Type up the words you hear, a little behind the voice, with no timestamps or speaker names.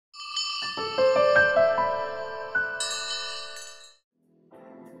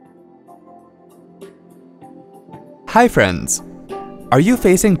Hi friends! Are you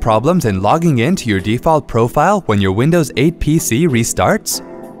facing problems in logging into your default profile when your Windows 8 PC restarts?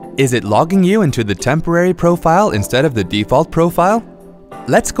 Is it logging you into the temporary profile instead of the default profile?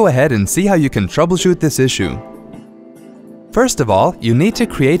 Let's go ahead and see how you can troubleshoot this issue. First of all, you need to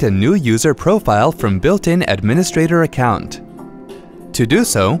create a new user profile from built-in administrator account. To do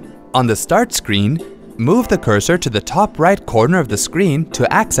so, on the Start screen, move the cursor to the top right corner of the screen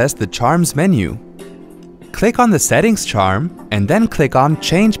to access the Charms menu. Click on the Settings charm and then click on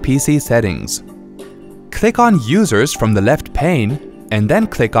Change PC Settings. Click on Users from the left pane and then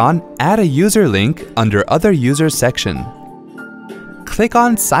click on Add a user link under Other Users section. Click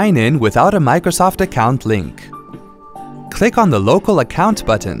on Sign in without a Microsoft account link. Click on the Local Account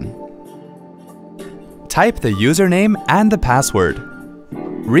button. Type the username and the password.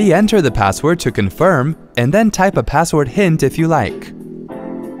 Re-enter the password to confirm and then type a password hint if you like.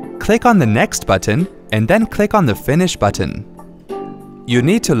 Click on the Next button and then click on the Finish button. You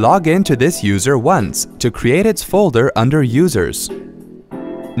need to log into this user once to create its folder under Users.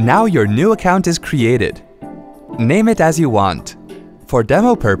 Now your new account is created. Name it as you want. For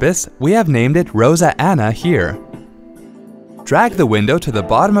demo purpose, we have named it Rosa Anna here. Drag the window to the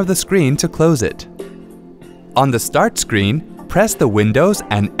bottom of the screen to close it. On the Start screen, press the Windows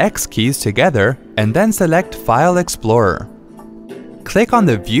and X keys together and then select File Explorer. Click on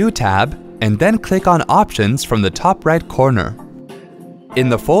the View tab and then click on Options from the top right corner. In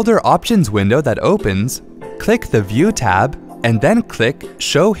the Folder Options window that opens, click the View tab and then click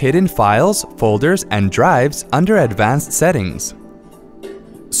Show Hidden Files, Folders and Drives under Advanced Settings.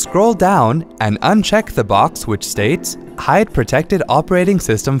 Scroll down and uncheck the box which states Hide Protected Operating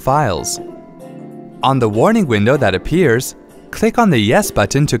System Files. On the warning window that appears, click on the Yes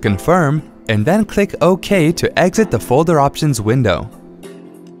button to confirm and then click OK to exit the Folder Options window.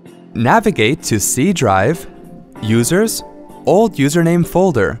 Navigate to C Drive, Users, Old Username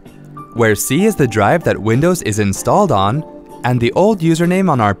Folder, where C is the drive that Windows is installed on and the old username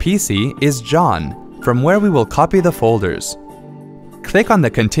on our PC is John, from where we will copy the folders. Click on the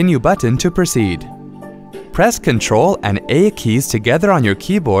Continue button to proceed. Press Ctrl and A keys together on your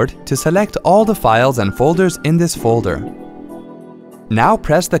keyboard to select all the files and folders in this folder. Now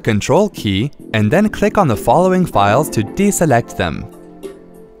press the Ctrl key and then click on the following files to deselect them: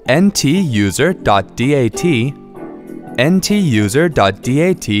 ntuser.dat,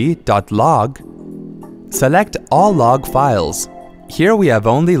 ntuser.dat.log. Select all log files. Here we have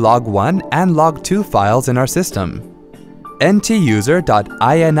only log1 and log2 files in our system.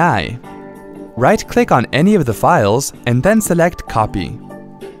 ntuser.ini. Right-click on any of the files and then select Copy.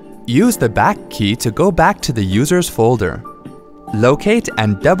 Use the back key to go back to the Users folder. Locate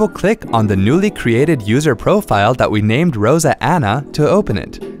and double-click on the newly created user profile that we named Rosa Anna to open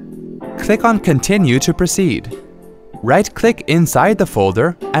it. Click on Continue to proceed. Right-click inside the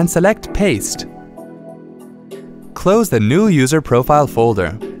folder and select Paste. Close the new user profile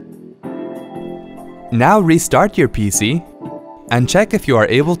folder. Now restart your PC and check if you are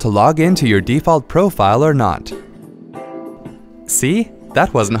able to log into your default profile or not. See?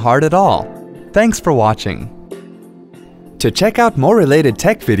 That wasn't hard at all. Thanks for watching. To check out more related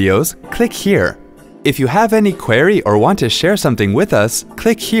tech videos, click here. If you have any query or want to share something with us,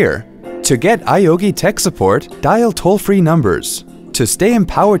 click here. To get iYogi tech support, dial toll-free numbers. To stay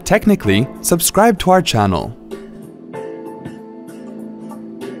empowered technically, subscribe to our channel.